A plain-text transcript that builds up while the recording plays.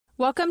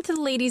Welcome to the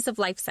Ladies of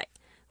LifeSite.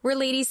 We're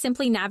ladies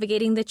simply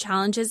navigating the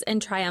challenges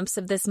and triumphs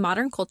of this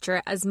modern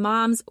culture as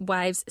moms,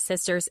 wives,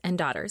 sisters, and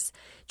daughters.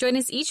 Join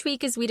us each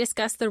week as we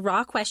discuss the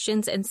raw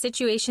questions and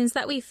situations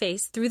that we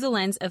face through the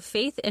lens of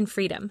faith and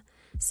freedom.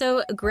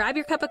 So grab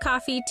your cup of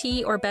coffee,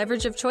 tea, or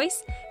beverage of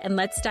choice, and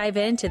let's dive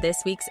into this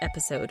week's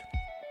episode.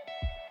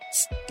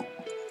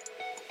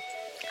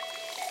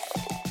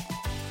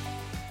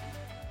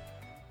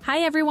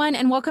 Hi, everyone,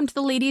 and welcome to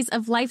the Ladies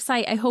of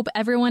LifeSite. I hope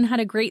everyone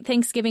had a great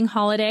Thanksgiving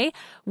holiday.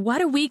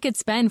 What a week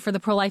it's been for the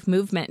pro-life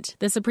movement.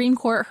 The Supreme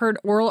Court heard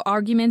oral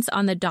arguments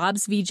on the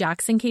Dobbs v.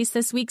 Jackson case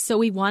this week, so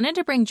we wanted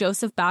to bring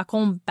Joseph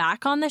Backholm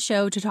back on the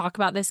show to talk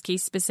about this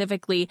case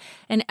specifically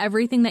and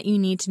everything that you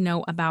need to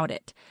know about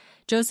it.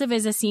 Joseph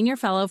is a senior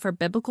fellow for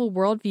biblical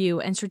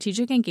worldview and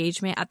strategic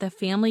engagement at the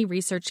Family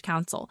Research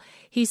Council.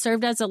 He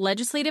served as a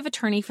legislative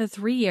attorney for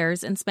 3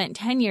 years and spent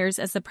 10 years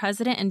as the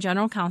president and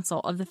general counsel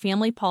of the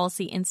Family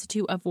Policy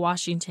Institute of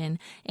Washington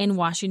in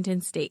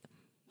Washington state.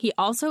 He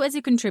also is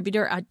a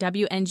contributor at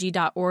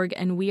WNG.org,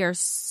 and we are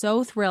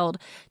so thrilled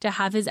to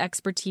have his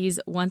expertise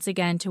once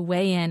again to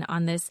weigh in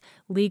on this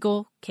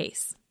legal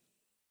case.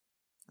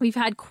 We've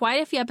had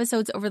quite a few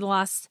episodes over the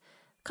last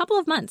couple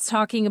of months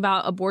talking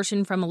about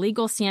abortion from a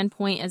legal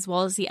standpoint, as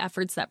well as the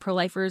efforts that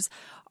pro-lifers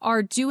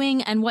are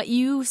doing and what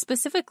you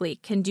specifically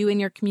can do in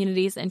your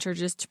communities and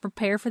churches to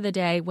prepare for the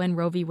day when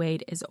Roe v.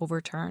 Wade is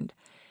overturned.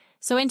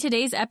 So in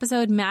today's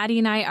episode, Maddie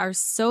and I are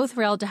so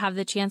thrilled to have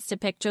the chance to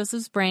pick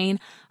Joseph's brain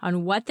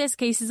on what this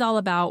case is all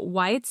about,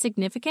 why it's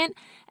significant,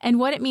 and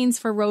what it means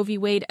for Roe v.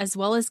 Wade, as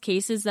well as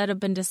cases that have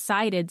been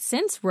decided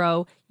since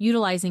Roe,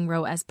 utilizing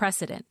Roe as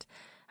precedent.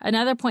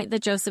 Another point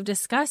that Joseph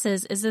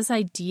discusses is this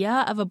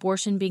idea of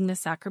abortion being the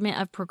sacrament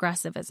of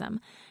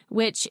progressivism,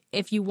 which,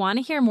 if you want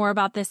to hear more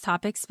about this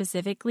topic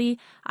specifically,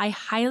 I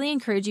highly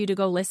encourage you to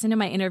go listen to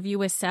my interview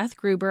with Seth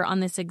Gruber on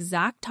this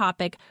exact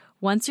topic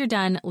once you're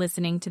done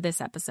listening to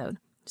this episode.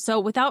 So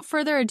without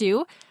further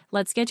ado,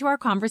 let's get to our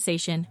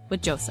conversation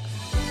with Joseph.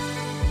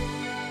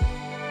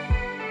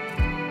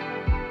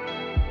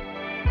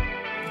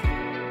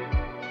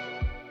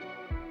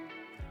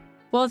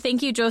 Well,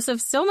 thank you, Joseph,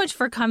 so much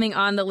for coming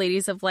on the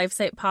Ladies of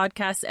LifeSite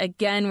podcast.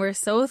 Again, we're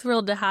so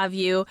thrilled to have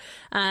you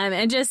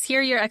and just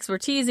hear your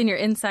expertise and your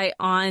insight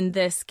on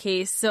this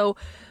case. So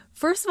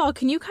first of all,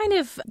 can you kind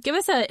of give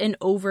us an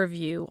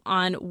overview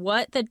on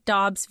what the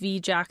Dobbs v.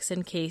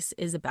 Jackson case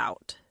is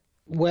about?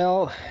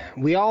 Well,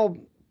 we all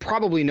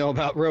probably know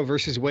about Roe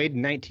versus Wade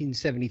in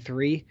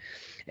 1973,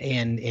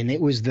 and it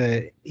was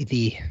the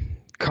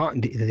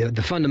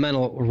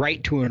fundamental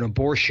right to an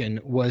abortion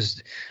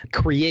was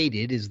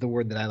created, is the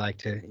word that I like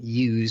to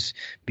use,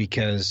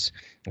 because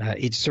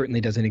it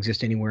certainly doesn't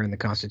exist anywhere in the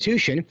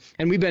Constitution.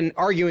 And we've been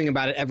arguing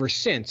about it ever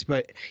since.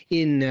 But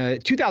in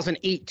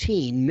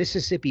 2018,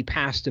 Mississippi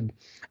passed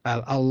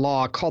a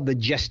law called the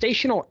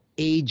Gestational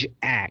Age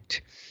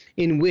Act,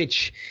 in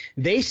which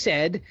they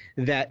said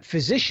that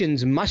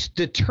physicians must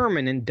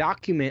determine and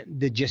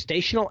document the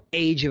gestational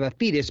age of a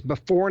fetus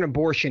before an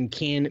abortion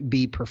can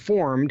be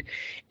performed,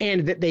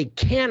 and that they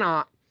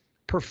cannot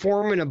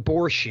perform an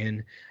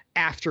abortion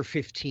after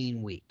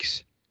 15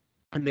 weeks.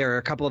 And there are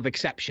a couple of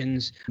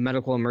exceptions,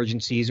 medical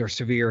emergencies or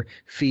severe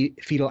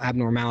fetal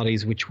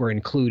abnormalities, which were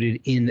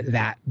included in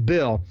that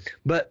bill.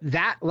 But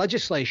that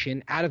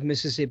legislation out of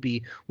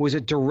Mississippi was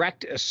a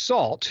direct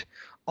assault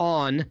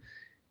on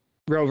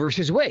Roe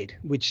versus Wade,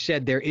 which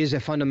said there is a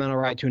fundamental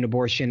right to an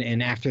abortion,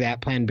 and after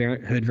that, Planned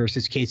Parenthood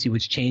versus Casey,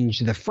 which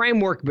changed the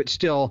framework, but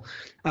still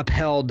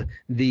upheld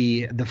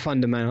the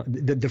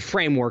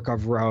framework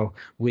of Roe,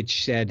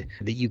 which said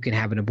that you can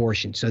have an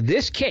abortion. So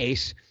this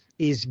case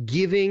is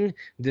giving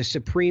the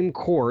Supreme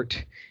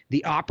Court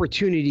the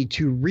opportunity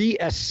to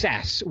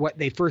reassess what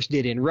they first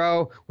did in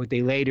Roe, what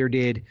they later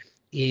did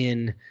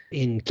in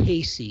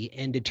Casey,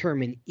 and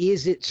determine,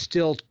 is it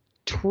still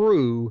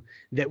true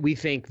that we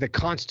think the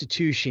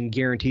Constitution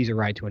guarantees a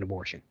right to an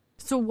abortion?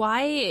 So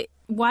why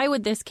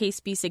would this case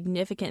be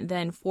significant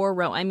then for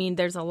Roe? I mean,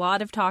 there's a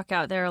lot of talk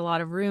out there, a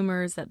lot of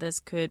rumors that this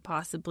could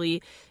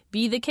possibly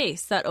be the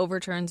case that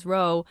overturns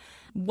Roe.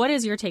 What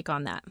is your take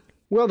on that?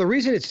 Well, the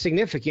reason it's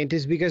significant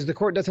is because the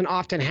court doesn't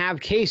often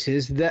have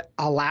cases that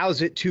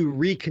allows it to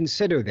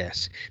reconsider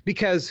this,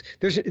 because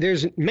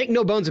there's make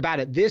no bones about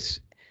it, this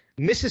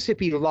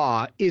Mississippi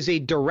law is a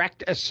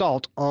direct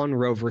assault on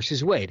Roe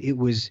versus Wade. It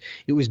was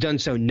done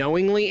so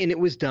knowingly, and it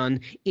was done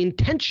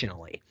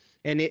intentionally.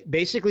 And it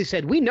basically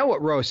said, we know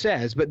what Roe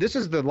says, but this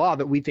is the law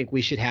that we think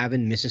we should have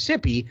in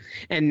Mississippi.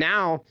 And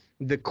now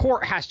the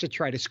court has to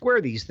try to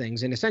square these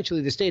things. And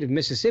essentially the state of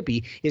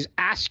Mississippi is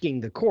asking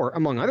the court,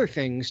 among other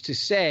things, to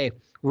say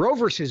Roe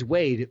versus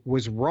Wade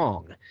was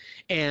wrong.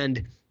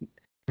 And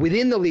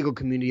within the legal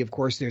community, of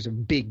course, there's a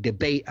big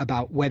debate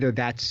about whether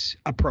that's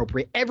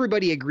appropriate.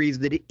 Everybody agrees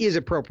that it is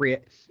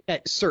appropriate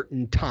at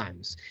certain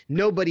times.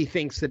 Nobody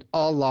thinks that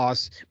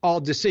all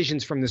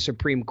decisions from the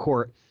Supreme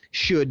Court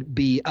should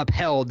be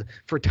upheld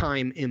for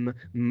time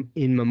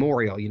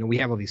immemorial. You know, we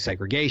have all these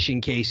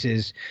segregation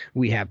cases.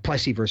 We have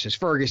Plessy versus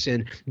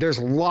Ferguson. There's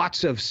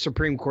lots of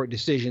Supreme Court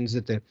decisions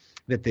that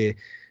the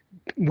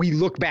we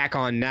look back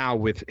on now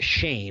with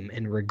shame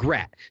and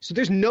regret. So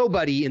there's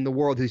nobody in the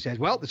world who says,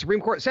 well, the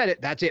Supreme Court said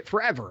it, that's it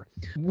forever.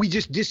 We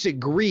just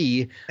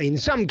disagree in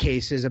some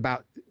cases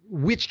about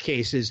which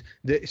cases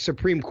the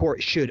Supreme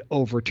Court should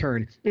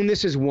overturn. And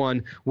this is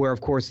one where, of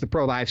course, the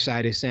pro-life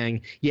side is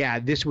saying, yeah,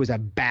 this was a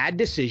bad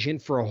decision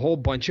for a whole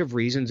bunch of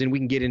reasons, and we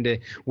can get into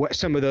what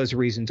some of those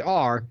reasons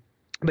are.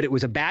 But it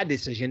was a bad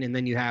decision. And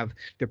then you have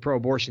the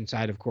pro-abortion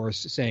side, of course,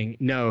 saying,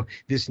 no,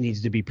 this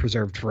needs to be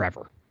preserved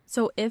forever.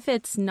 So if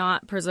it's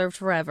not preserved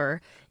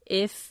forever,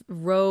 if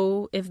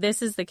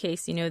this is the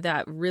case,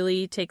 that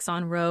really takes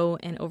on Roe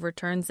and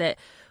overturns it,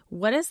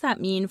 what does that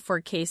mean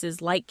for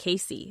cases like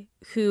Casey,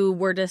 who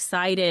were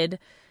decided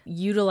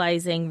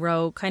utilizing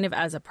Roe kind of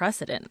as a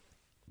precedent?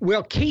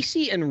 Well,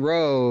 Casey and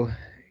Roe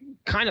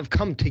kind of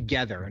come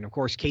together. And of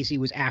course, Casey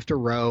was after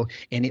Roe,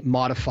 and it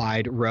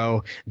modified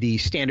Roe. The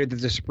standard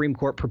that the Supreme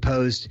Court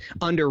proposed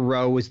under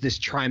Roe was this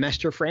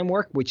trimester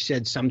framework, which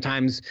said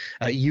sometimes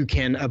you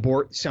can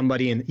abort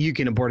somebody and you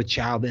can abort a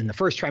child in the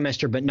first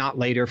trimester, but not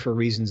later for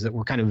reasons that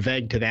were kind of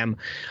vague to them.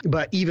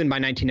 But even by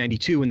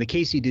 1992, when the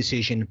Casey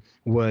decision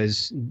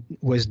was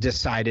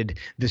decided,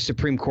 the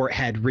Supreme Court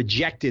had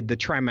rejected the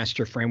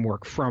trimester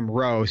framework from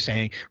Roe,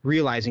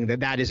 realizing that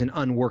that is an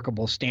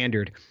unworkable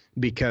standard,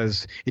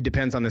 because it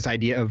depends on this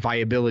idea of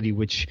viability,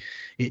 which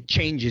it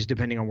changes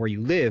depending on where you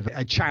live.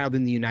 A child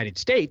in the United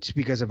States,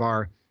 because of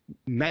our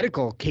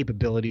medical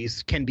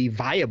capabilities, can be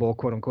viable,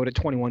 quote unquote, at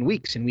 21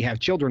 weeks. And we have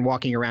children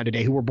walking around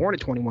today who were born at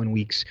 21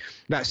 weeks.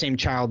 That same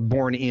child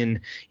born in,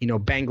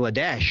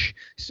 Bangladesh,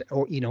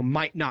 or,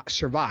 might not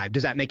survive.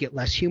 Does that make it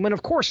less human?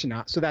 Of course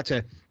not. So that's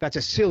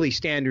a silly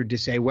standard to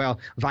say, well,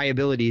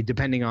 viability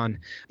depending on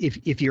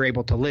if you're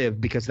able to live,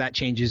 because that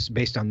changes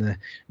based on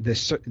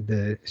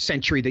the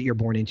century that you're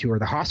born into or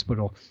the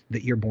hospital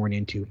that you're born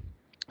into.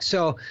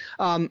 So,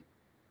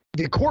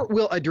 the court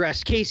will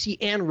address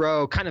Casey and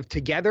Roe kind of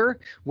together.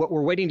 What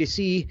we're waiting to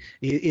see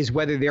is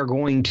whether they're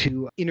going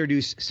to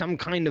introduce some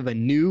kind of a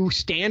new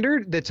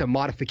standard that's a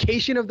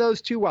modification of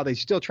those two while they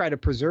still try to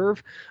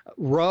preserve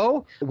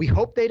Roe. We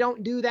hope they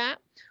don't do that.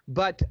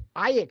 But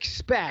I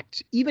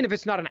expect, even if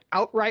it's not an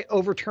outright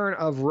overturn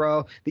of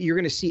Roe, that you're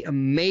going to see a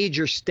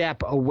major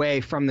step away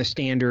from the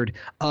standard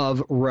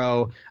of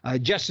Roe.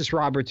 Justice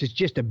Roberts is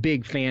just a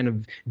big fan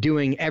of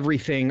doing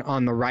everything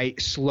on the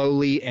right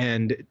slowly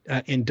and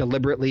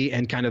deliberately,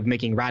 and kind of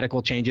making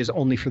radical changes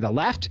only for the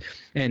left.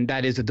 And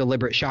that is a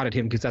deliberate shot at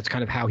him, because that's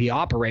kind of how he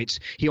operates.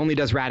 He only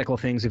does radical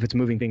things if it's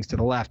moving things to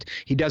the left.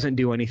 He doesn't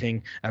do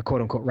anything,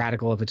 quote unquote,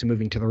 radical if it's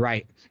moving to the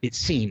right. It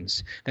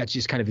seems that's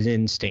just kind of his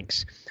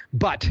instincts.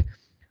 But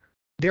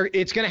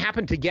it's going to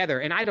happen together.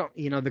 And I don't,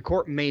 the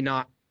court may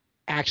not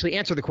actually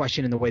answer the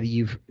question in the way that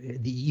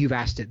you've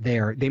asked it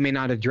there. They may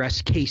not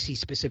address Casey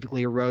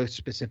specifically or Roe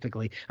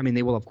specifically. I mean,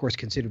 they will, of course,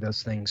 consider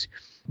those things,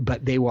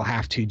 but they will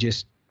have to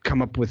just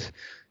come up with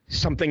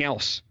something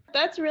else.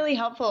 That's really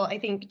helpful, I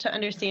think, to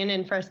understand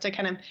and for us to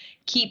kind of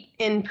keep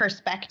in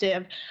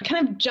perspective.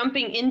 Kind of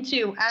jumping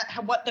into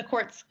what the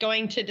court's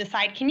going to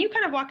decide. Can you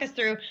kind of walk us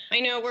through? I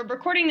know we're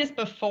recording this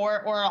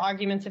before oral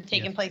arguments have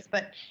taken place,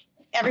 but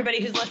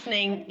everybody who's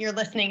listening, you're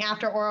listening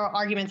after oral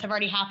arguments have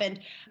already happened.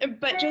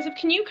 But Joseph,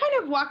 can you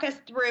kind of walk us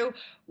through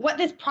what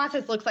this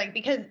process looks like?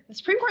 Because the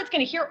Supreme Court's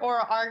going to hear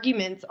oral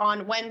arguments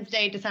on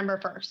Wednesday, December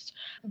 1st.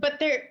 But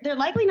they're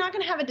likely not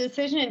going to have a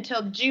decision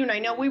until June. I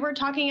know we were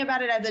talking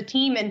about it as a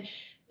team, and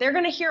they're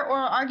going to hear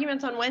oral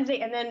arguments on Wednesday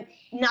and then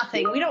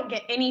nothing. We don't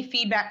get any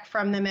feedback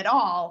from them at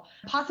all,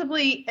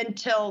 possibly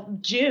until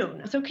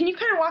June. So can you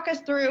kind of walk us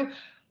through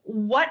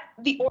what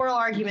the oral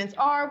arguments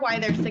are, why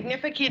they're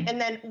significant,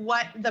 and then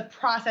what the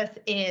process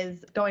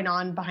is going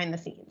on behind the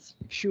scenes?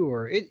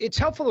 Sure. It's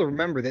helpful to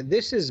remember that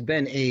this has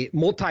been a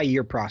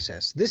multi-year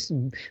process. This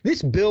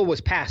bill was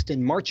passed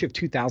in March of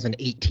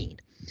 2018.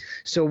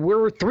 So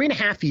we're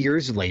 3.5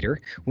 years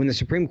later when the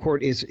Supreme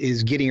Court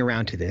is getting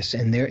around to this,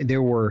 and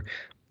there were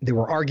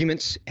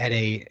arguments at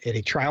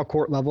a trial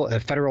court level, a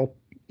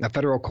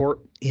federal court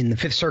in the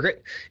Fifth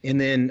Circuit, and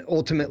then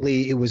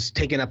ultimately it was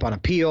taken up on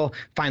appeal.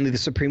 Finally, the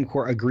Supreme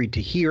Court agreed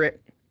to hear it.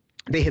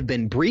 They have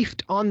been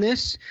briefed on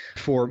this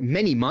for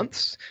many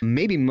months,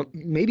 maybe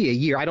a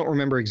year. I don't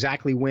remember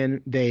exactly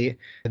when they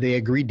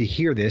agreed to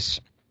hear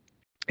this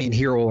and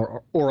hear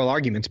oral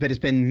arguments, but it's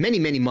been many,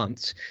 many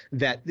months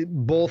that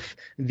both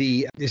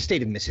the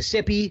state of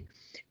Mississippi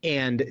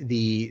and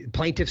the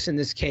plaintiffs in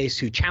this case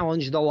who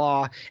challenged the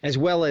law, as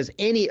well as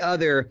any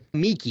other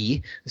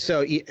amici.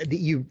 So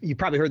you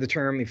probably heard the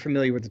term, you're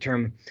familiar with the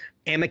term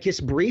amicus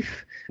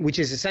brief, which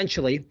is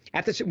essentially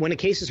when a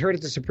case is heard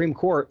at the Supreme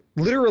Court,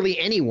 literally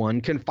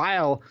anyone can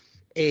file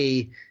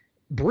a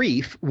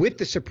brief with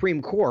the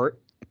Supreme Court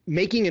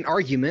making an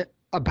argument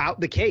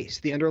about the case,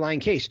 the underlying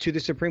case, to the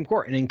Supreme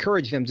Court, and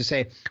encourage them to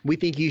say, we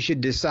think you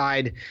should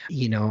decide,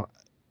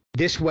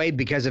 this way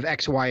because of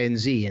X, Y, and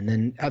Z. And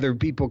then other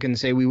people can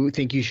say, we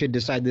think you should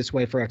decide this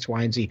way for X,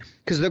 Y, and Z.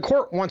 Because the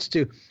court wants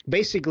to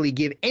basically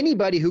give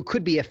anybody who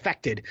could be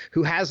affected,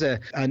 who has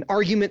an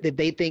argument that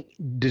they think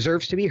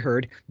deserves to be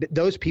heard, that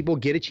those people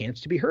get a chance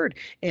to be heard.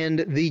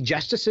 And the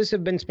justices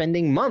have been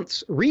spending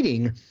months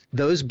reading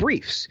those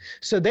briefs.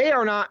 So they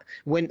are not,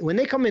 when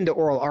they come into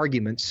oral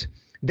arguments,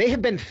 they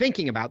have been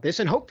thinking about this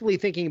and hopefully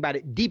thinking about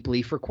it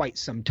deeply for quite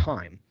some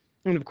time.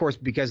 And of course,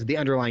 because of the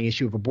underlying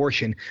issue of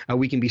abortion,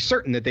 we can be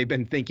certain that they've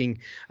been thinking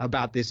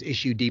about this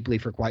issue deeply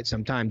for quite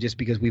some time, just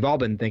because we've all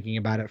been thinking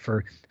about it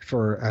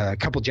for a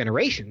couple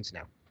generations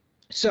now.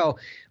 So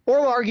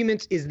oral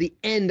arguments is the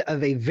end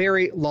of a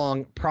very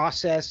long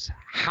process.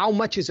 How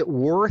much is it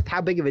worth? How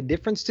big of a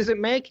difference does it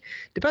make?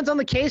 Depends on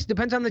the case,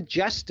 depends on the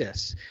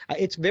justice.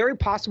 It's very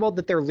possible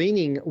that they're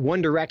leaning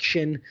one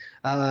direction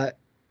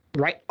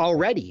right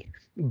already.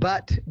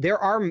 But there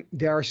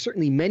are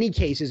certainly many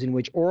cases in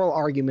which oral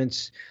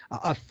arguments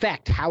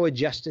affect how a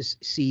justice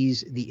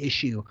sees the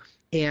issue.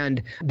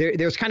 And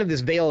there's kind of this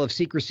veil of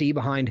secrecy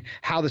behind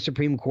how the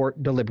Supreme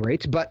Court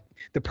deliberates. But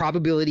the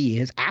probability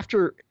is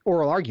after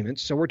oral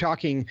arguments, so we're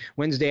talking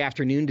Wednesday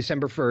afternoon,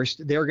 December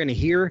 1st, they're going to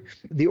hear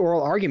the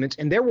oral arguments,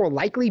 and there will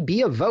likely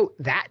be a vote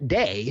that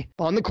day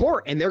on the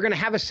court. And they're going to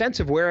have a sense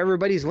of where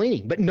everybody's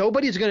leaning. But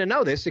nobody's going to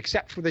know this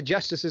except for the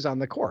justices on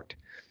the court.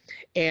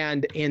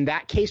 And in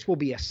that case will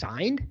be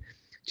assigned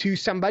to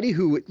somebody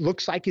who it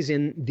looks like is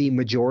in the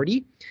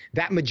majority.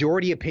 That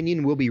majority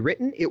opinion will be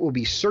written. It will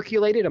be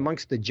circulated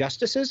amongst the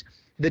justices.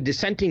 The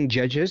dissenting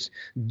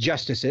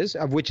justices,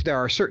 of which there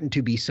are certain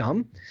to be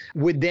some,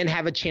 would then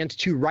have a chance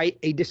to write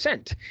a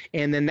dissent.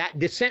 And then that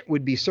dissent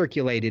would be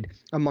circulated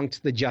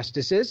amongst the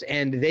justices,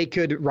 and they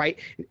could write.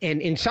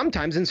 And in some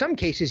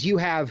cases, you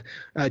have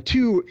a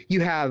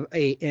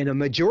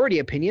majority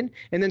opinion,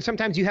 and then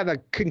sometimes you have a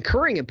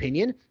concurring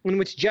opinion in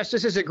which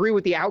justices agree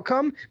with the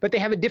outcome, but they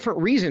have a different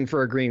reason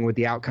for agreeing with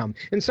the outcome.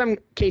 In some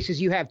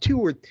cases, you have 2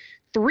 or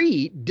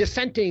 3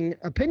 dissenting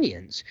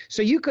opinions.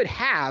 So you could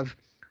have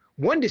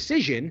one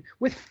decision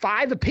with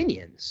 5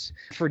 opinions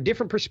for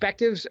different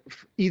perspectives,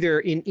 either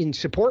in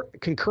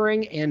support,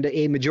 concurring, and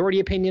a majority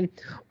opinion,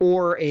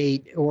 or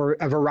a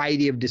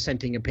variety of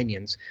dissenting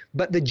opinions.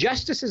 But the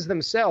justices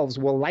themselves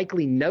will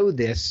likely know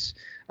this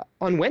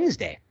on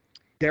Wednesday.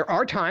 There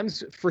are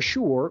times for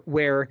sure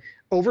where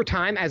over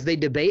time, as they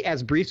debate,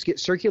 as briefs get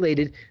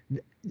circulated,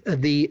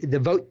 the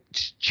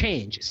votes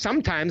change.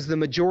 Sometimes the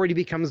majority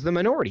becomes the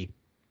minority.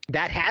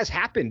 That has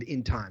happened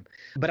in time.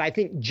 But I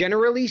think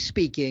generally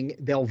speaking,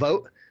 they'll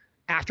vote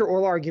after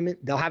oral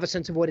argument. They'll have a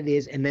sense of what it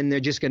is, and then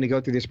they're just going to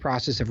go through this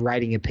process of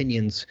writing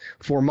opinions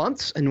for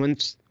months. And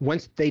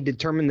once they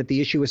determine that the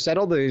issue is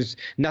settled, there's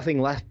nothing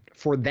left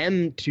for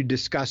them to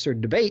discuss or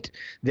debate,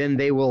 then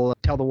they will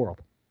tell the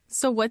world.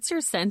 So what's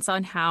your sense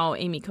on how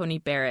Amy Coney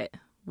Barrett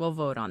will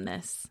vote on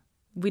this?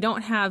 We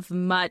don't have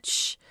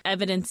much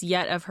evidence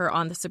yet of her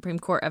on the Supreme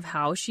Court of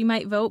how she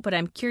might vote, but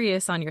I'm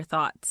curious on your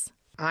thoughts.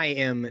 I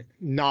am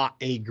not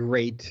a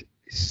great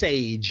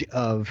sage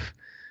of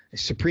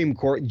Supreme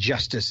Court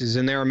justices,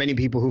 and there are many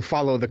people who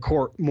follow the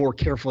court more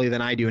carefully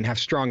than I do and have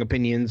strong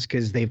opinions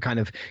because they've kind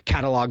of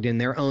cataloged in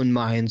their own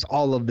minds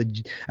all of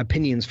the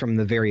opinions from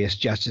the various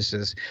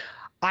justices.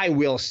 I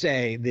will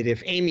say that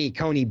if Amy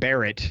Coney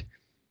Barrett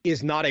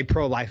is not a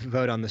pro-life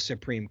vote on the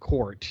Supreme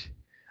Court,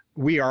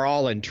 we are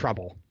all in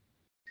trouble.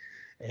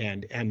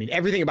 And I mean,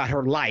 everything about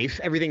her life,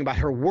 everything about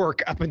her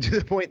work up until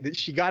the point that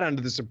she got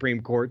onto the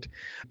Supreme Court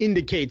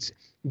indicates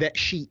that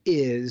she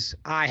is.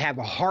 I have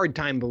a hard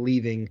time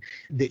believing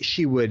that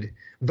she would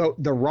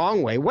vote the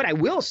wrong way. What I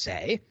will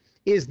say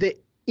is that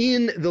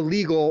in the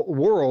legal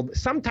world,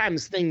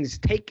 sometimes things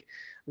take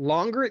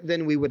longer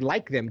than we would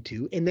like them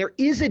to. And there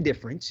is a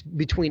difference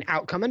between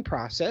outcome and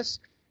process.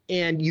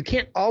 And you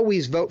can't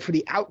always vote for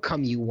the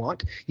outcome you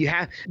want. You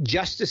have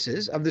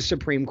justices of the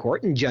Supreme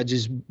Court and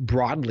judges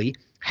broadly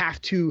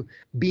have to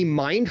be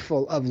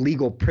mindful of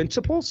legal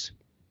principles.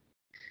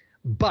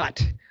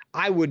 But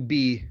I would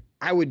be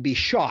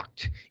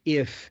shocked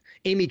if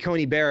Amy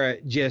Coney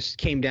Barrett just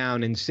came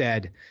down and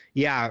said,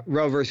 yeah,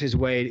 Roe versus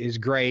Wade is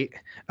great.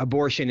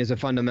 Abortion is a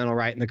fundamental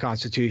right in the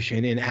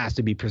Constitution and it has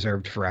to be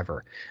preserved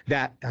forever.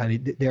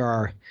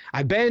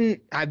 I've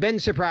been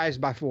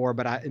surprised before,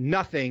 but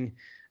nothing.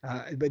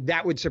 But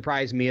that would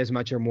surprise me as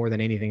much or more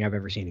than anything I've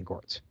ever seen in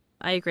courts.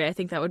 I agree. I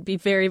think that would be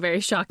very,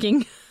 very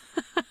shocking.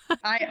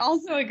 I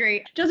also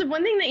agree. Joseph,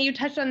 one thing that you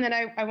touched on that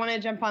I want to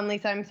jump on,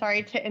 Lisa, I'm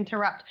sorry to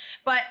interrupt.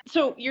 But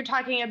so you're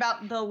talking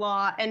about the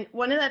law. And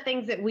one of the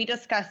things that we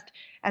discussed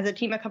as a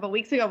team a couple of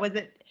weeks ago was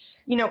that,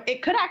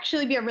 it could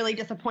actually be a really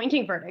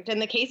disappointing verdict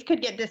and the case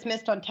could get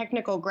dismissed on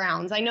technical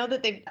grounds. I know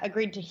that they've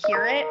agreed to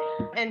hear it,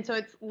 and so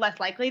it's less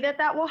likely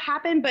that will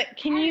happen. But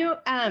can you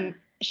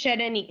shed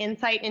any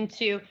insight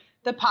into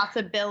the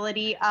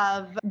possibility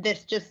of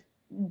this just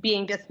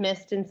being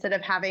dismissed instead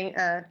of having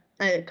a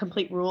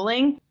complete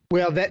ruling?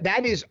 Well,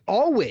 that is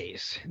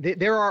always,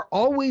 there are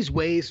always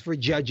ways for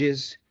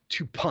judges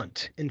to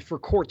punt and for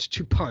courts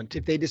to punt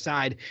if they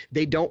decide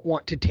they don't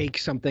want to take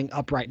something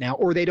up right now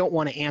or they don't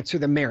want to answer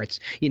the merits.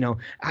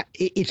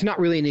 It's not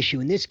really an issue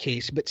in this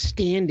case, but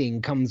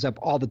standing comes up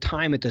all the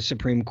time at the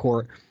Supreme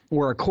Court,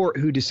 where a court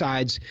who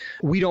decides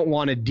we don't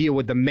want to deal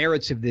with the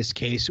merits of this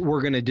case,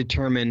 we're going to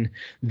determine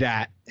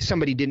that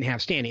somebody didn't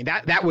have standing.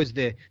 That was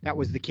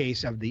the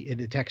case of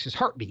the Texas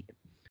heartbeat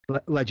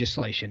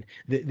legislation.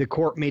 The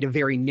court made a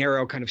very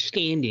narrow kind of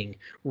standing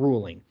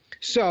ruling.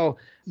 So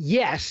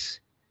yes,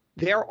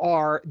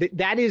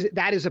 that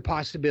is a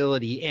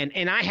possibility,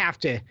 and I have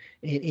to,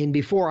 and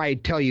before I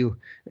tell you,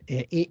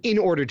 in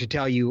order to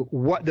tell you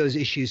what those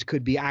issues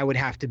could be, I would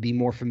have to be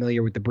more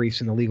familiar with the briefs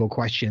and the legal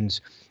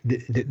questions,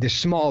 the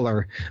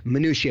smaller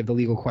minutiae of the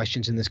legal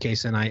questions in this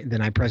case than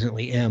I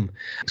presently am.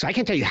 So I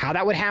can't tell you how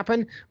that would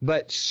happen,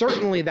 but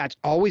certainly that's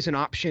always an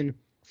option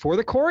for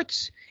the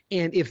courts.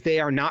 And if they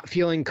are not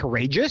feeling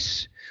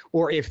courageous,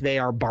 or if they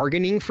are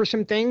bargaining for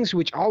some things,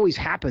 which always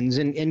happens,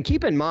 and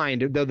keep in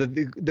mind, though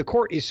the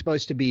court is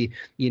supposed to be,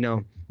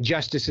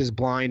 justice is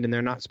blind, and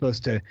they're not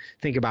supposed to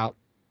think about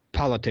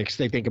politics.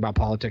 They think about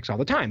politics all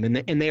the time,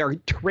 and they are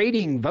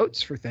trading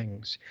votes for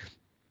things.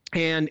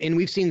 And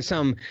we've seen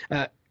some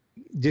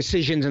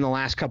decisions in the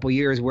last couple of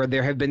years where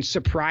there have been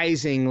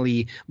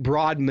surprisingly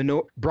broad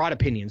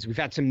opinions. We've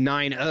had some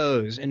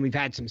 9-0s and we've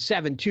had some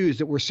 7-2s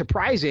that were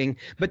surprising,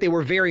 but they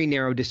were very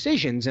narrow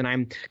decisions. And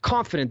I'm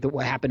confident that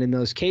what happened in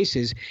those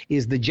cases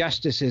is the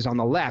justices on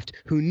the left,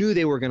 who knew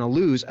they were going to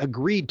lose,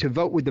 agreed to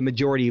vote with the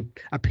majority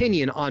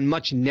opinion on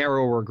much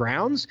narrower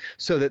grounds,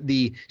 so that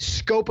the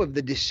scope of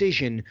the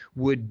decision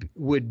would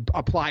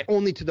apply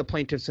only to the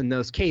plaintiffs in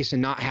those cases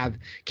and not have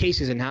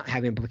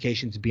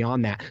implications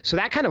beyond that. So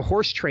that kind of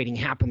horse trading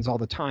happens all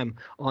the time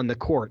on the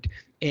court.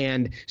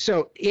 And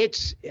so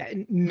it's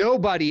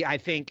nobody, I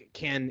think,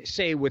 can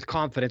say with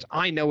confidence,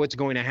 I know what's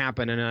going to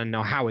happen and I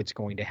know how it's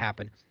going to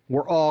happen.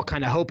 We're all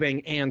kind of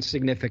hoping and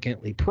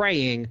significantly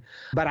praying.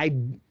 But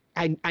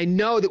I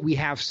know that we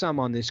have some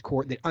on this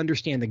court that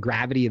understand the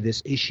gravity of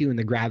this issue and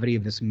the gravity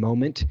of this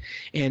moment.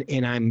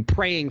 And I'm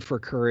praying for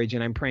courage,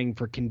 and I'm praying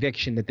for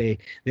conviction that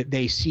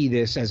they see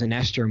this as an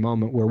Esther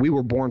moment, where we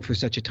were born for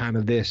such a time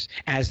of this,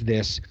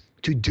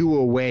 to do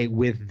away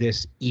with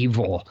this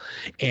evil.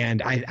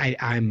 And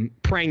I'm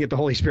praying that the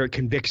Holy Spirit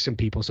convicts some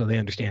people so they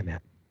understand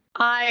that.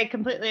 I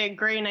completely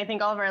agree. And I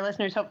think all of our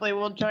listeners hopefully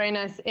will join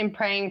us in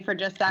praying for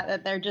just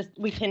that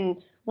we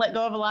can let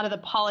go of a lot of the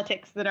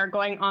politics that are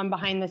going on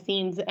behind the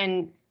scenes,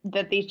 and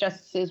that these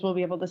justices will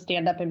be able to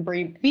stand up and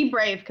be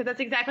brave, because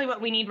that's exactly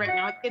what we need right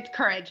now. It's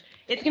courage.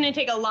 It's going to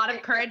take a lot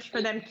of courage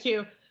for them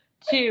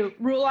to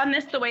rule on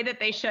this the way that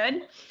they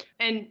should.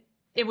 And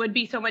it would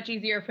be so much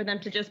easier for them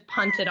to just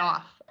punt it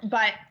off.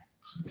 But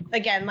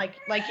again, like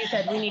you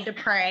said, we need to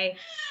pray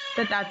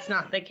that that's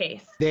not the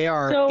case. They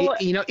are,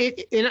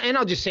 and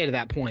I'll just say to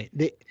that point,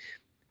 that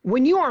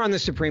when you are on the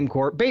Supreme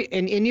Court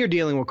and you're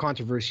dealing with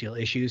controversial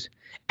issues,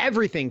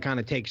 everything kind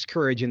of takes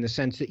courage, in the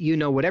sense that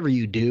whatever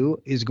you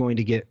do is going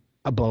to get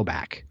a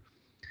blowback.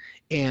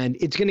 And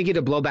it's going to get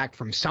a blowback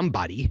from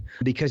somebody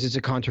because it's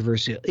a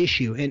controversial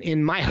issue.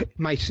 And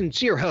my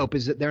sincere hope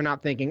is that they're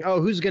not thinking,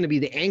 oh, who's going to be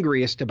the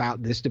angriest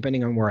about this,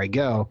 depending on where I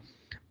go.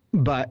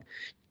 But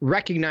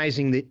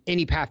recognizing that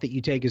any path that you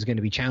take is going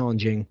to be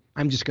challenging,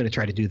 I'm just going to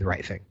try to do the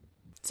right thing.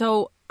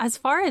 So as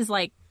far as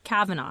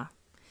Kavanaugh,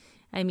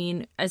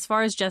 as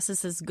far as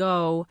justices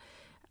go,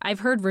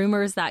 I've heard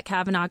rumors that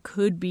Kavanaugh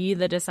could be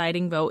the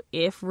deciding vote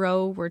if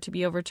Roe were to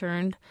be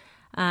overturned.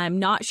 I'm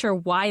not sure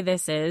why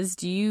this is.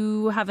 Do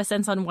you have a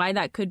sense on why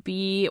that could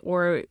be,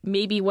 or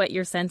maybe what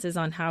your sense is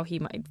on how he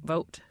might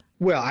vote?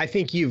 Well, I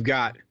think you've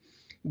got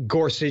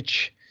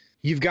Gorsuch,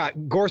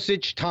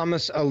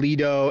 Thomas,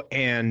 Alito,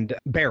 and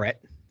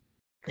Barrett.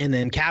 And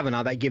then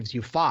Kavanaugh, that gives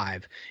you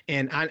 5.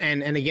 And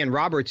again,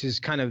 Roberts is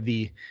kind of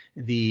the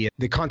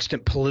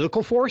constant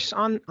political force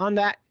on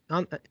that,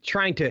 on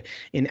trying to,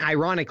 and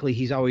ironically,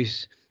 he's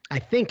always, I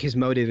think his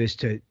motive is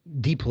to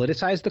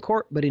depoliticize the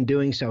court, but in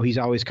doing so, he's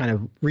always kind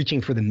of reaching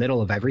for the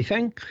middle of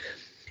everything.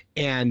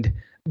 And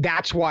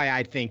that's why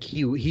I think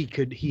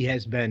he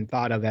has been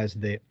thought of as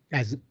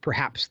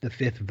perhaps the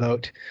 5th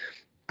vote.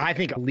 I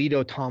think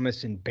Alito,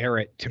 Thomas, and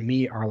Barrett, to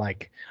me, are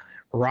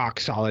rock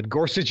solid.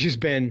 Gorsuch has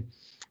been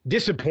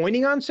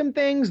disappointing on some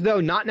things, though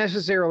not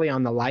necessarily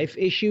on the life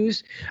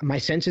issues. My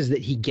sense is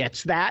that he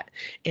gets that.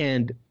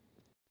 And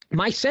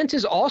my sense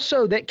is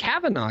also that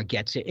Kavanaugh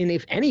gets it. And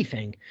if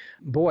anything,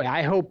 boy,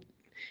 I hope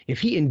if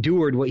he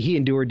endured what he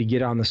endured to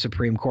get on the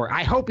Supreme Court,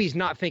 I hope he's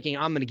not thinking,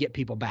 I'm going to get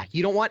people back.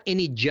 You don't want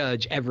any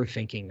judge ever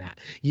thinking that.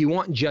 You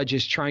want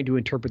judges trying to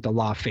interpret the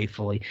law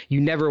faithfully. You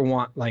never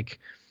want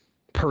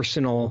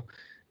personal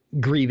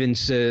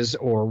grievances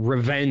or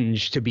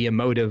revenge to be a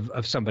motive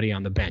of somebody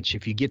on the bench.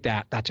 If you get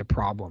that, that's a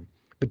problem.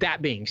 But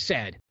that being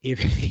said,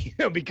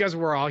 because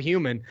we're all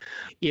human,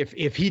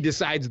 if he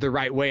decides the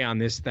right way on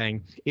this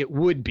thing, it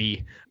would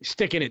be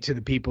sticking it to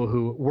the people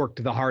who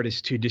worked the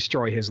hardest to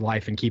destroy his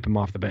life and keep him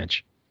off the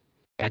bench.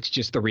 That's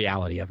just the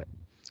reality of it.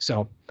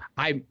 So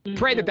I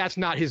pray that that's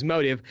not his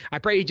motive. I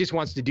pray he just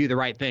wants to do the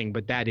right thing,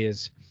 but that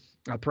is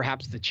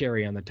perhaps the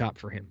cherry on the top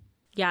for him.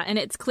 Yeah, and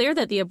it's clear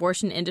that the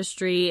abortion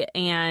industry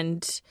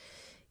and,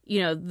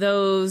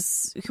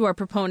 those who are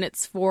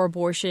proponents for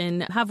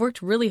abortion have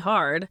worked really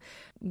hard,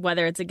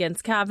 whether it's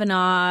against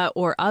Kavanaugh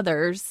or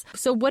others.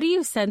 So what do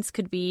you sense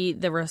could be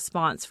the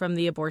response from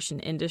the abortion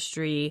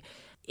industry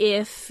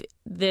if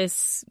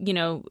this,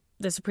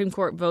 the Supreme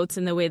Court votes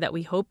in the way that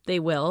we hope they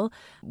will?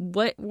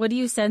 What do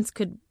you sense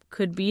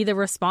could be the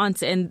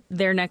response and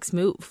their next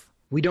move?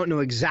 We don't know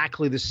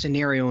exactly the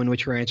scenario in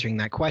which we're answering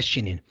that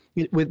question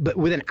but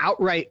with an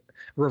outright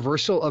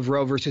reversal of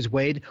Roe versus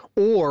Wade,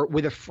 or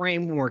with a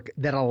framework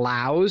that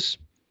allows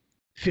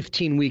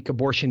 15-week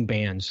abortion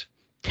bans,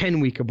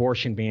 10-week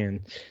abortion ban,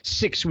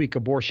 6-week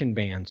abortion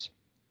bans,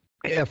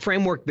 a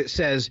framework that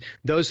says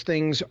those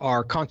things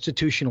are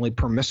constitutionally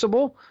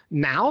permissible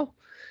now,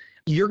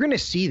 you're going to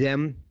see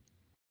them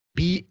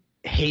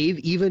behave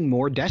even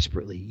more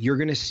desperately. You're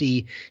going to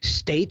see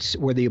states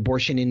where the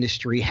abortion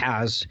industry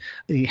has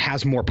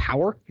more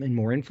power and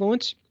more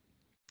influence.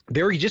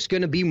 They're just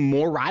going to be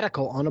more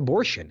radical on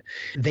abortion.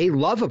 They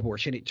love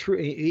abortion.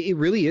 It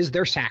really is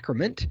their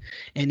sacrament,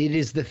 and it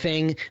is the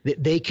thing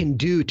that they can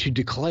do to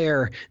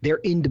declare their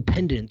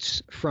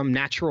independence from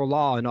natural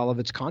law and all of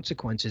its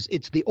consequences.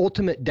 It's the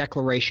ultimate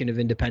declaration of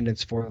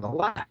independence for the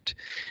left,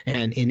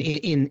 and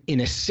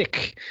in a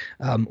sick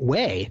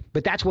way.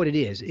 But that's what it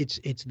is.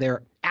 It's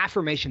their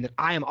affirmation that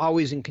I am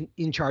always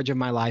in charge of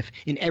my life,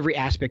 in every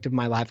aspect of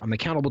my life. I'm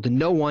accountable to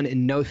no one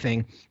and no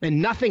thing,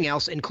 and nothing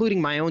else, including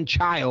my own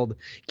child,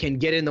 can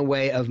get in the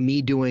way of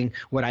me doing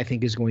what I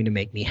think is going to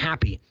make me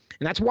happy.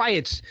 And that's why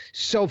it's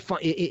so fun.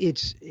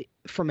 It's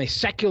from a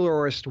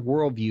secularist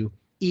worldview,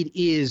 it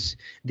is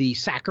the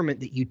sacrament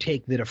that you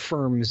take that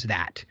affirms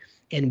that.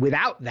 And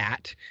without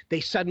that, they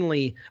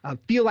suddenly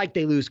feel like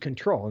they lose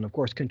control. And of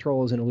course,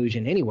 control is an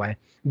illusion anyway.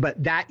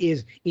 But that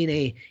is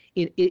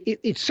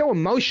it's so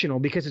emotional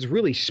because it's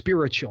really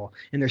spiritual.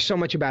 And there's so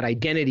much about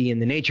identity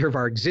and the nature of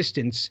our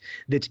existence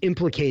that's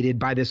implicated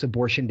by this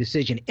abortion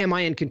decision. Am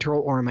I in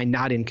control or am I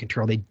not in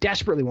control? They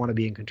desperately want to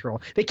be in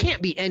control. They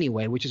can't be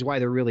anyway, which is why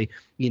they're really,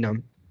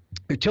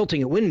 they're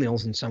tilting at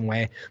windmills in some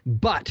way.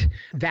 But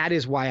that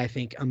is why I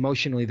think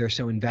emotionally they're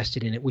so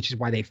invested in it, which is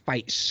why they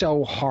fight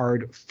so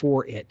hard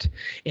for it.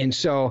 And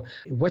so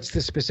what's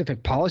the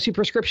specific policy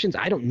prescriptions?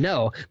 I don't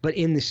know. But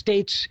in the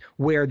states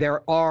where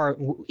there are,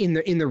 in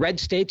the red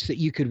states that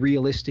you could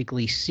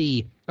realistically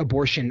see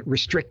abortion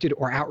restricted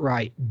or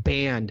outright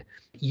banned,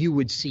 you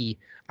would see,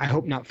 I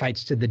hope not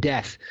fights to the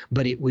death,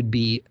 but it would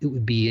be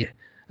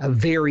a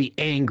very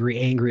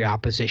angry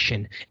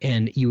opposition,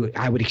 and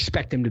I would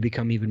expect them to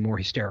become even more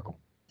hysterical.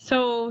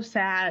 So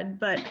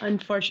sad, but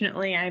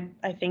unfortunately,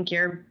 I think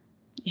you're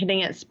hitting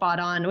it spot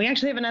on. We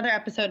actually have another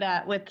episode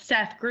with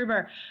Seth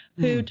Gruber,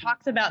 who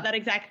talks about that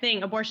exact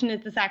thing. Abortion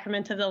is the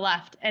sacrament of the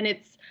left, and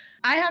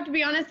I have to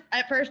be honest,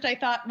 at first I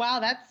thought, wow,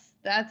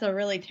 that's a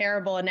really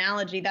terrible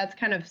analogy. That's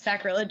kind of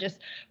sacrilegious.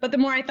 But the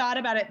more I thought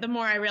about it, the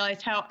more I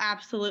realized how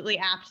absolutely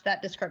apt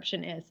that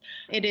description is.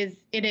 It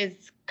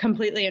is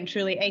completely and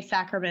truly a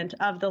sacrament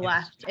of the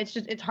left.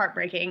 It's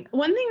heartbreaking.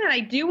 One thing that I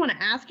do want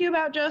to ask you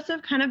about,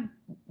 Joseph, kind of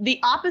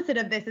the opposite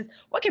of this is,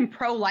 what can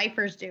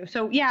pro-lifers do?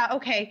 So yeah,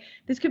 okay,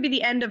 this could be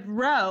the end of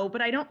Roe,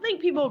 but I don't think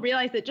people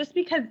realize that just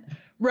because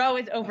Roe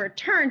is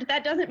overturned,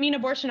 that doesn't mean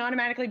abortion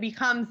automatically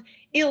becomes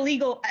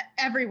illegal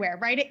everywhere,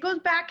 right? It goes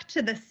back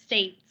to the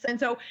states. And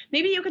so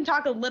maybe you can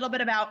talk a little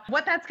bit about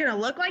what that's going to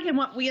look like and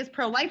what we as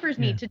pro-lifers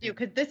need to do,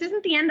 because this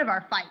isn't the end of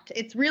our fight.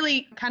 It's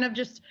really kind of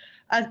just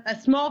a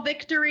small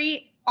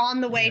victory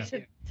on the way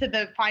to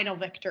the final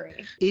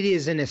victory. It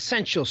is an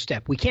essential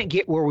step. We can't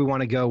get where we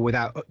want to go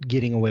without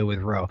getting away with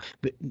Roe,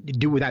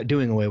 without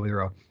doing away with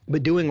Roe.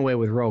 But doing away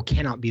with Roe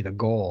cannot be the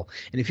goal.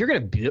 And if you're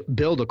going to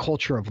build a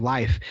culture of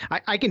life,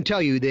 I can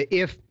tell you that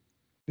if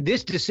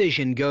this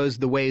decision goes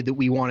the way that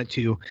we want it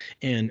to,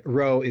 and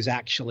Roe is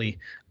actually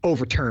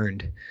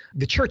overturned,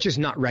 the church is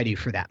not ready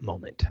for that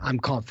moment. I'm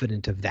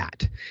confident of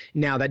that.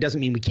 Now, that doesn't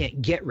mean we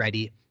can't get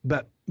ready,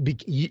 but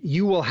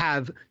you will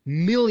have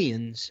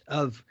millions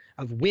of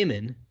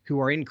women who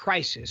are in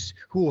crisis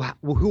who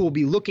will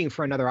be looking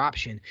for another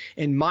option.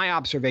 And my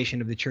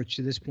observation of the church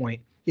to this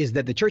point is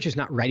that the church is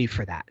not ready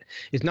for that.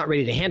 It's not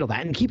ready to handle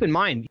that. And keep in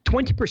mind,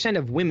 20%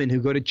 of women who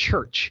go to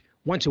church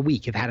once a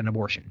week have had an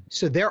abortion.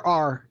 So there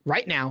are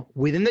right now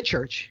within the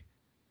church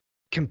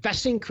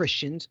confessing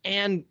Christians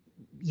and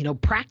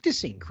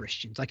practicing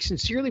Christians, like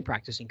sincerely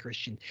practicing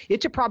Christians.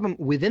 It's a problem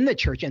within the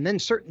church, and then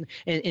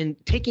and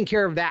taking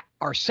care of that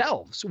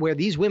ourselves, where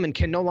these women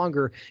can no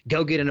longer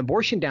go get an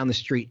abortion down the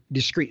street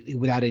discreetly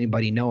without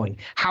anybody knowing.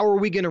 How are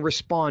we going to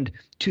respond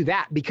to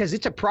that? Because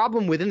it's a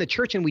problem within the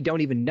church and we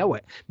don't even know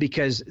it,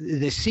 because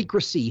the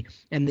secrecy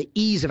and the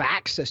ease of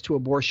access to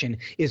abortion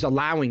is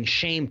allowing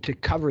shame to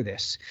cover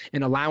this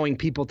and allowing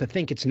people to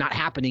think it's not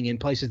happening in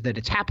places that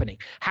it's happening.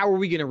 How are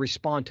we going to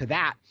respond to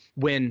that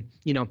when,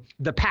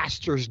 the pastor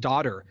pastor's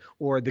daughter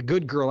or the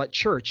good girl at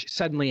church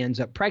suddenly ends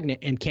up pregnant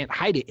and can't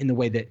hide it in the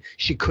way that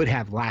she could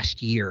have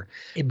last year.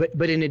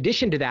 But in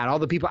addition to that, all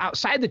the people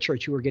outside the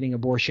church who are getting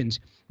abortions,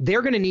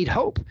 they're going to need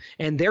hope,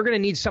 and they're going to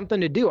need something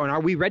to do. And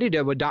are we ready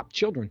to adopt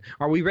children?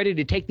 Are we ready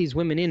to take these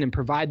women in and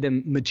provide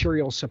them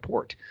material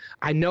support?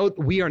 I know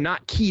we are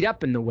not keyed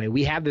up in the way.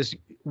 We have this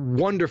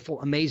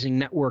wonderful, amazing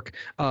network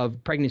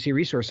of pregnancy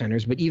resource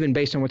centers, but even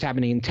based on what's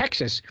happening in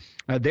Texas,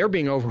 they're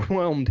being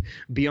overwhelmed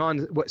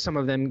beyond what some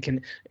of them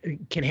can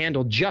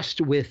handle just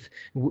with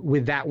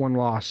that one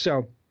law.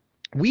 So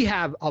we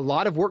have a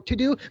lot of work to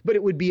do, but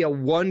it would be a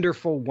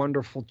wonderful,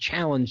 wonderful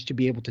challenge to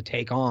be able to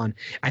take on.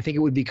 I think it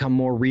would become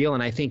more real,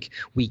 and I think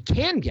we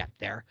can get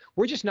there.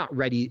 We're just not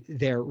ready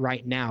there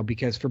right now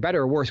because, for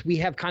better or worse, we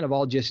have kind of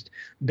all just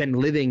been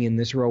living in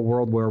this real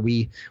world where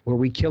we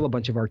kill a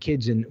bunch of our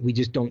kids and we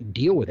just don't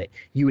deal with it.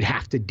 You would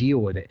have to deal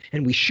with it,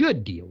 and we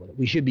should deal with it.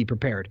 We should be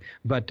prepared.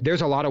 But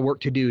there's a lot of work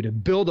to do to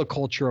build a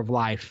culture of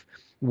life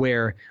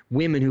where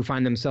women who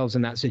find themselves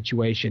in that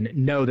situation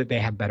know that they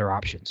have better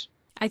options.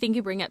 I think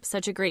you bring up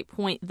such a great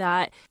point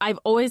that I've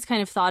always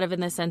kind of thought of in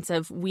the sense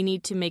of we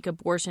need to make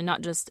abortion not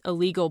just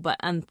illegal, but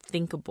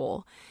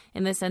unthinkable,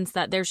 in the sense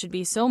that there should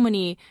be so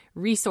many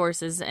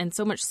resources and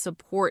so much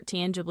support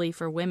tangibly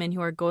for women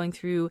who are going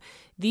through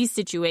these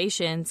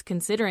situations,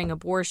 considering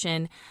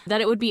abortion,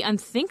 that it would be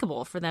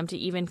unthinkable for them to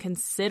even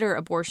consider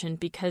abortion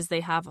because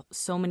they have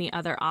so many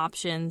other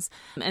options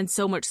and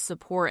so much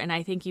support. And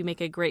I think you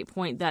make a great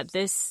point that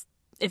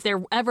if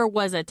there ever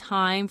was a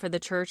time for the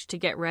church to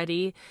get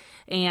ready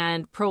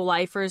and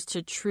pro-lifers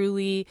to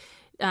truly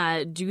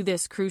do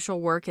this crucial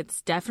work,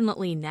 it's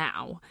definitely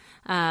now.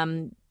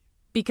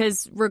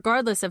 Because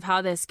regardless of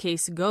how this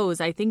case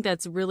goes, I think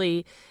that's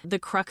really the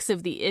crux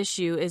of the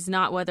issue is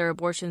not whether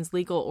abortion's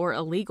legal or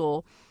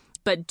illegal,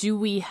 but do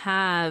we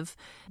have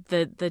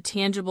the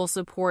tangible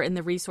support and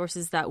the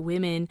resources that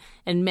women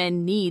and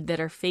men need that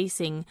are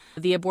facing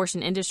the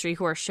abortion industry,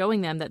 who are showing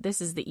them that this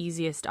is the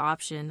easiest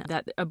option,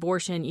 that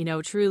abortion,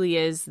 truly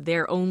is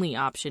their only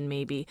option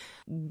maybe.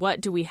 What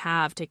do we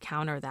have to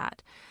counter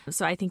that?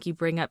 So I think you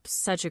bring up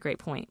such a great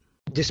point.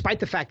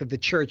 Despite the fact that the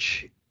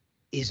church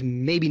is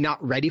maybe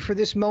not ready for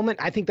this moment,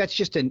 I think that's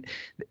just an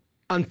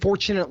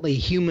unfortunately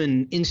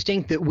human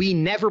instinct that we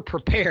never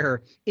prepare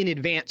in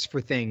advance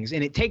for things.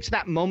 And it takes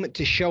that moment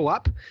to show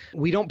up.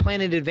 We don't plan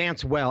in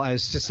advance well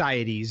as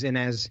societies and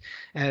as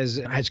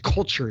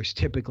cultures.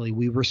 Typically,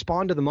 we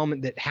respond to the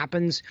moment that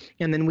happens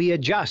and then we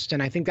adjust.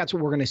 And I think that's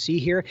what we're going to see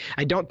here.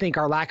 I don't think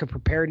our lack of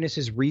preparedness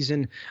is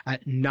reason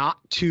not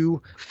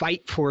to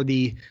fight for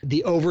the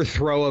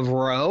overthrow of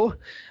Roe.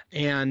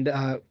 And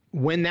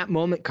when that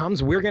moment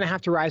comes, we're going to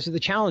have to rise to the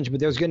challenge. But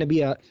there's going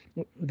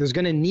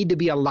to need to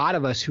be a lot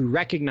of us who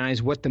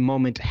recognize what the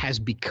moment has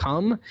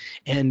become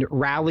and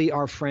rally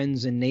our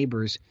friends and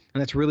neighbors.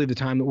 And that's really the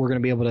time that we're going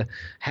to be able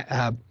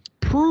to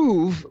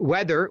prove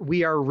whether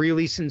we are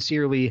really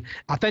sincerely,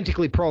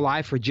 authentically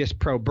pro-life or just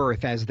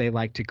pro-birth, as they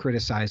like to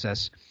criticize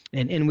us.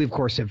 And we, of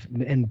course, have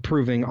been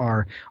proving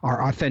our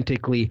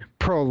authentically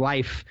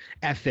pro-life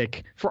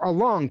ethic for a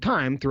long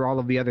time through all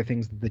of the other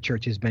things that the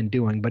church has been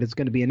doing. But it's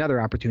going to be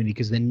another opportunity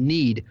because the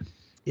need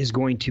is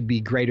going to be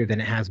greater than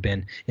it has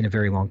been in a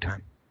very long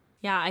time.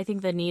 Yeah, I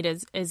think the need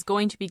is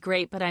going to be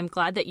great, but I'm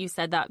glad that you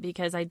said that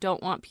because I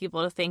don't want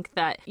people to think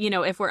that,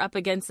 if we're up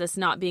against this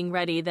not being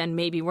ready, then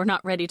maybe we're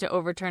not ready to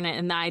overturn it.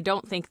 And I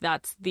don't think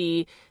that's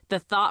the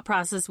thought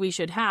process we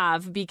should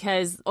have,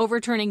 because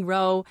overturning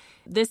Roe,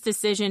 this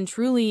decision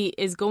truly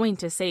is going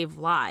to save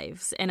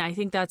lives. And I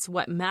think that's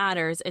what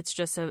matters. It's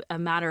just a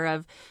matter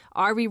of,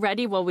 are we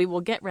ready? Well, we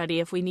will get ready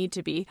if we need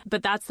to be,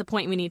 but that's the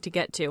point we need to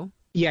get to.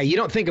 Yeah, you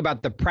don't think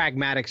about the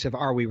pragmatics of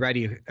are we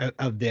ready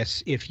of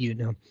this if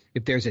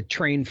there's a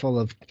train full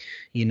of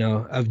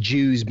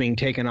Jews being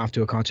taken off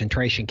to a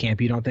concentration camp.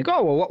 You don't think,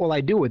 oh, well, what will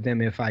I do with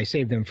them if I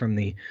save them from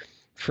the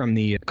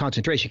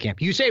concentration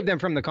camp? You save them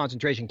from the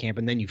concentration camp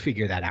and then you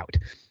figure that out.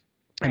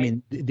 I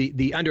mean,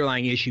 the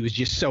underlying issue is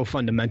just so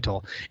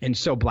fundamental and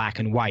so black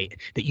and white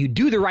that you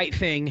do the right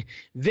thing,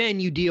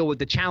 then you deal with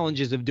the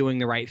challenges of doing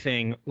the right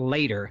thing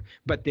later.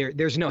 But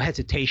there's no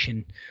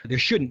hesitation. There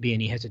shouldn't be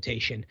any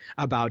hesitation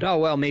about, oh,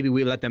 well, maybe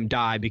we let them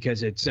die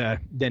because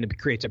then it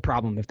creates a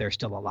problem if they're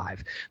still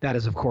alive. That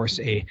is, of course,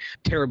 a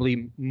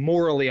terribly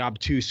morally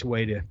obtuse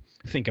way to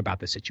think about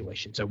the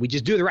situation. So we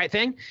just do the right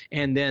thing,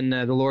 and then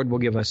the Lord will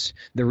give us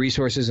the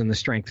resources and the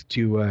strength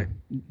to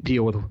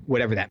deal with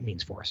whatever that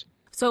means for us.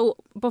 So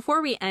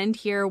before we end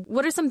here,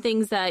 what are some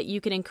things that you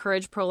can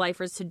encourage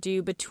pro-lifers to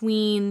do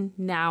between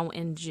now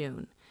and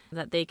June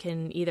that they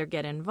can either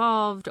get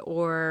involved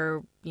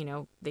or,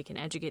 they can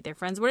educate their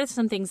friends? What are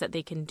some things that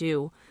they can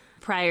do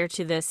prior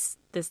to this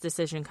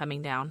decision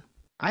coming down?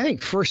 I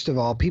think, first of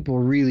all, people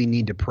really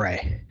need to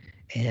pray.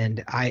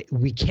 And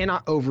we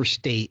cannot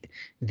overstate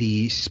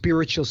the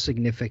spiritual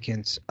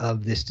significance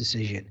of this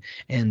decision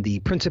and the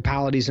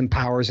principalities and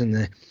powers and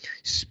the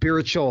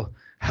spiritual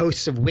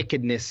hosts of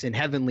wickedness in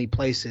heavenly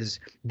places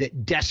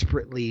that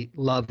desperately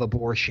love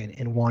abortion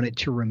and want it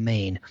to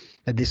remain.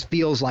 This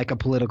feels like a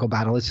political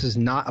battle. This is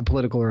not a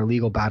political or a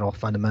legal battle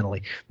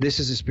fundamentally. This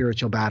is a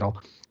spiritual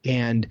battle.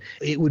 And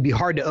it would be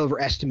hard to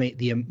overestimate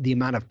the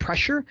amount of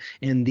pressure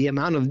and the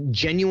amount of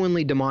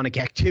genuinely demonic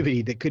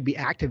activity that could be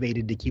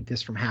activated to keep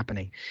this from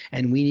happening.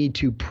 And we need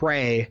to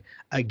pray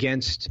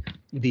against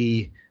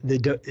the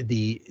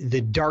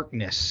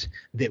darkness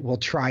that will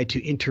try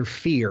to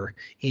interfere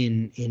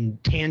in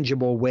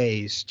tangible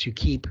ways to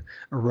keep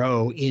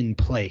Roe in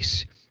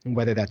place. And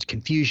whether that's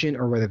confusion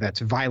or whether that's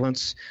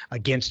violence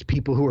against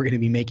people who are going to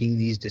be making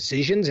these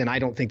decisions. And I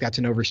don't think that's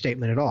an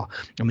overstatement at all.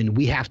 I mean,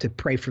 we have to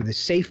pray for the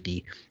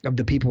safety of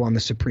the people on the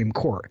Supreme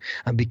Court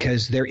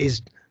because there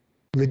is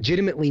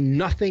legitimately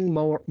nothing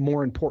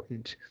more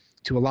important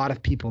to a lot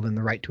of people than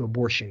the right to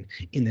abortion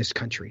in this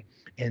country.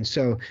 And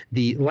so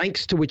the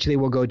lengths to which they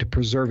will go to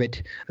preserve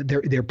it,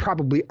 there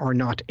probably are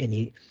not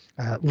any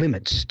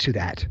limits to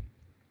that.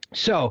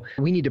 So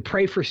we need to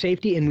pray for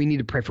safety, and we need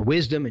to pray for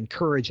wisdom and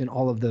courage and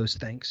all of those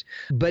things.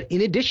 But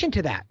in addition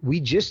to that, we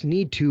just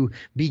need to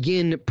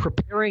begin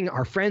preparing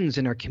our friends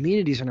and our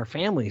communities and our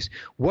families.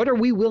 What are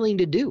we willing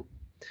to do?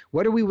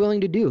 What are we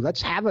willing to do?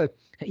 Let's have a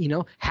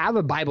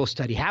Bible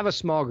study, have a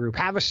small group,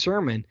 have a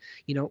sermon.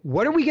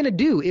 What are we going to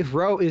do if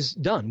Roe is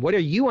done? What are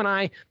you and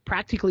I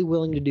practically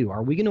willing to do?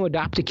 Are we going to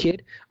adopt a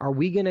kid? Are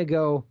we going to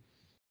go?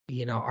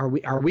 Are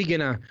we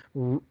going to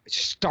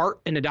start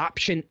an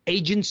adoption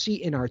agency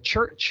in our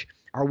church?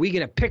 Are we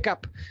going to pick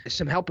up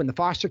some help in the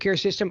foster care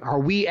system? Are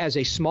we, as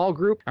a small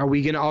group, are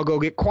we going to all go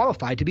get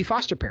qualified to be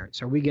foster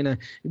parents? Are we going to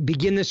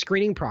begin the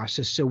screening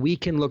process so we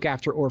can look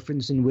after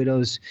orphans and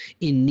widows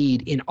in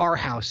need in our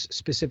house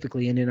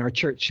specifically and in our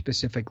church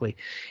specifically?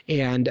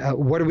 And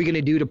what are we going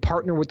to do to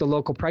partner with the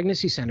local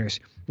pregnancy centers,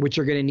 which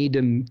are going to need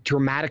to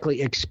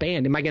dramatically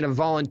expand? Am I going to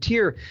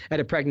volunteer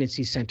at a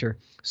pregnancy center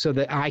so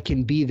that I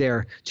can be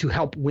there to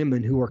help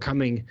women who are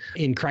coming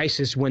in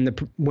crisis when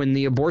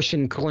the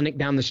abortion clinic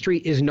down the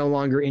street is no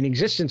longer in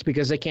existence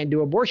because they can't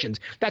do abortions?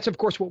 That's, of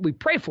course, what we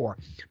pray for.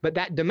 But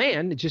that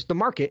demand, it's just the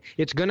market,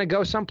 it's going to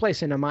go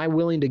someplace. And am I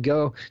willing to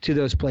go to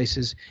those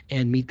places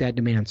and meet that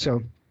demand?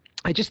 So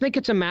I just think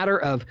it's a matter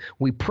of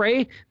we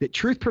pray that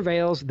truth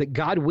prevails, that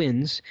God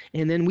wins,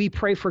 and then we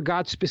pray for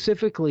God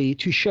specifically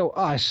to show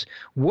us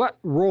what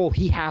role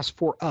he has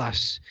for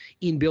us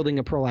in building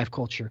a pro-life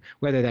culture,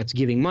 whether that's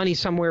giving money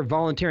somewhere,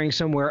 volunteering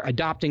somewhere,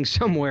 adopting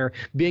somewhere,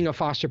 being a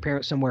foster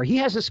parent somewhere. He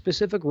has a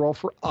specific role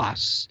for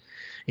us.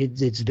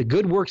 It's the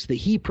good works that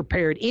he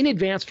prepared in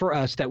advance for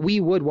us that we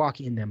would walk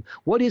in them.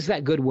 What is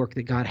that good work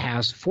that God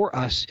has for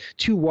us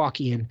to walk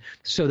in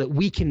so that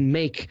we can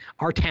make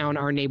our town,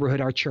 our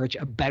neighborhood, our church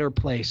a better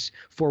place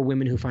for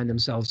women who find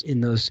themselves in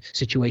those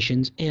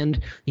situations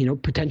and,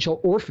 potential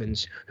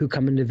orphans who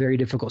come into very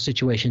difficult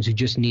situations who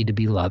just need to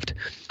be loved.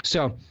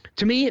 So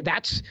to me,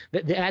 that's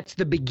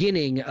the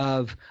beginning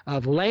of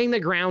laying the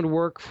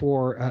groundwork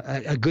for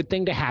a good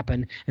thing to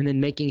happen and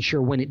then making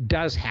sure when it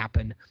does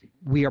happen,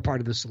 we are part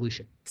of the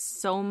solution.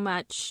 So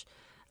much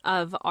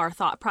of our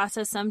thought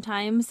process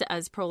sometimes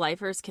as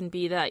pro-lifers can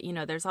be that,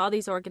 there's all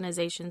these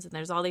organizations and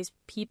there's all these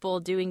people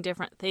doing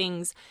different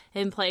things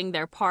and playing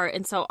their part.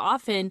 And so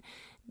often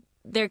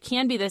there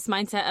can be this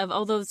mindset of,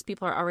 oh, those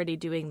people are already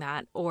doing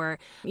that. Or,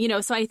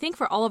 so I think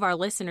for all of our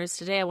listeners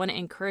today, I want to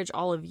encourage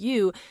all of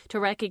you to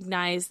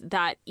recognize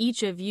that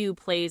each of you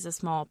plays a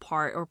small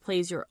part or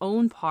plays your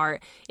own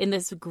part in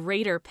this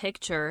greater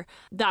picture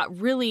that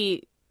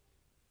really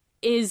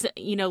is,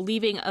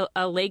 leaving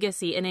a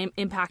legacy and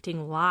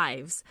impacting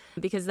lives,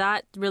 because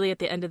that really at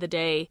the end of the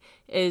day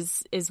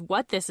is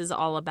what this is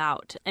all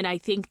about. And I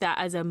think that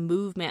as a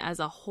movement, as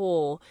a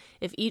whole,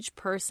 if each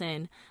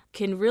person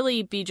can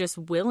really be just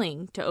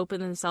willing to open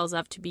themselves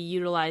up to be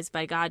utilized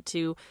by God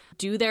to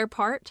do their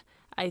part,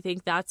 I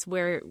think that's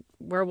where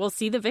we'll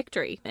see the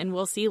victory and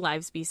we'll see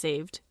lives be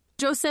saved.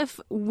 Joseph,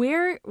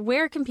 where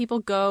can people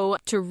go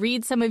to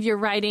read some of your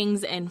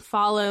writings and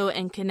follow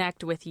and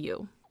connect with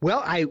you?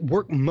 Well, I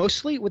work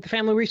mostly with the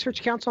Family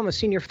Research Council. I'm a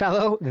senior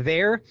fellow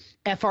there,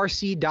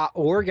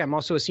 frc.org. I'm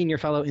also a senior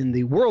fellow in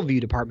the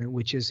Worldview Department,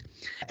 which is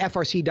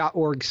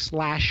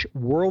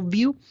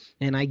frc.org/worldview.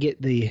 And I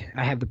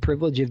have the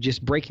privilege of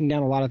just breaking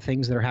down a lot of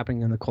things that are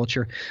happening in the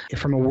culture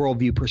from a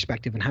worldview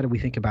perspective and how do we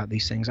think about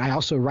these things. I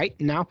also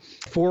write now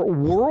for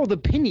World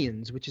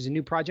Opinions, which is a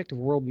new project of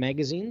World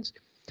Magazine.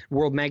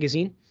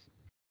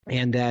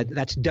 And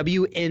that's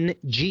WNG.org.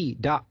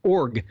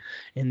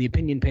 And the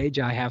opinion page,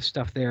 I have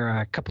stuff there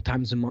a couple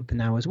times a month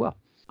now as well.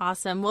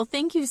 Awesome. Well,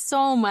 thank you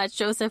so much,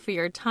 Joseph, for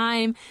your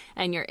time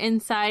and your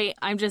insight.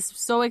 I'm just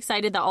so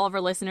excited that all of our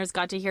listeners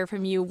got to hear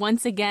from you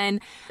once again.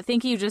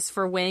 Thank you just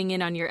for weighing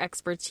in on your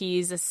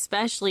expertise,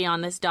 especially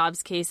on this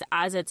Dobbs case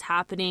as it's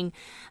happening.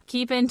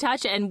 Keep in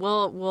touch, and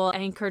I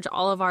encourage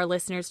all of our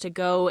listeners to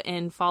go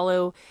and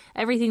follow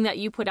everything that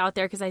you put out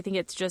there, because I think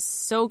it's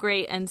just so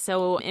great and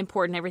so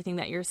important, everything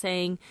that you're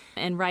saying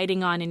and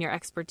writing on in your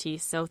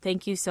expertise. So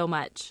thank you so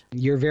much.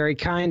 You're very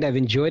kind. I've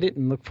enjoyed it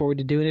and look forward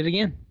to doing it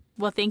again.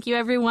 Well, thank you,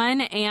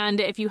 everyone.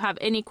 And if you have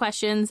any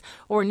questions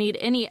or need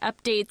any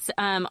updates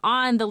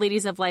on the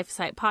Ladies of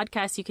LifeSite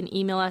podcast, you can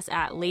email us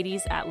at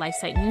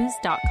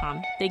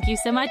ladies@lifesitenews.com. Thank you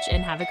so much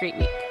and have a great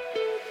week.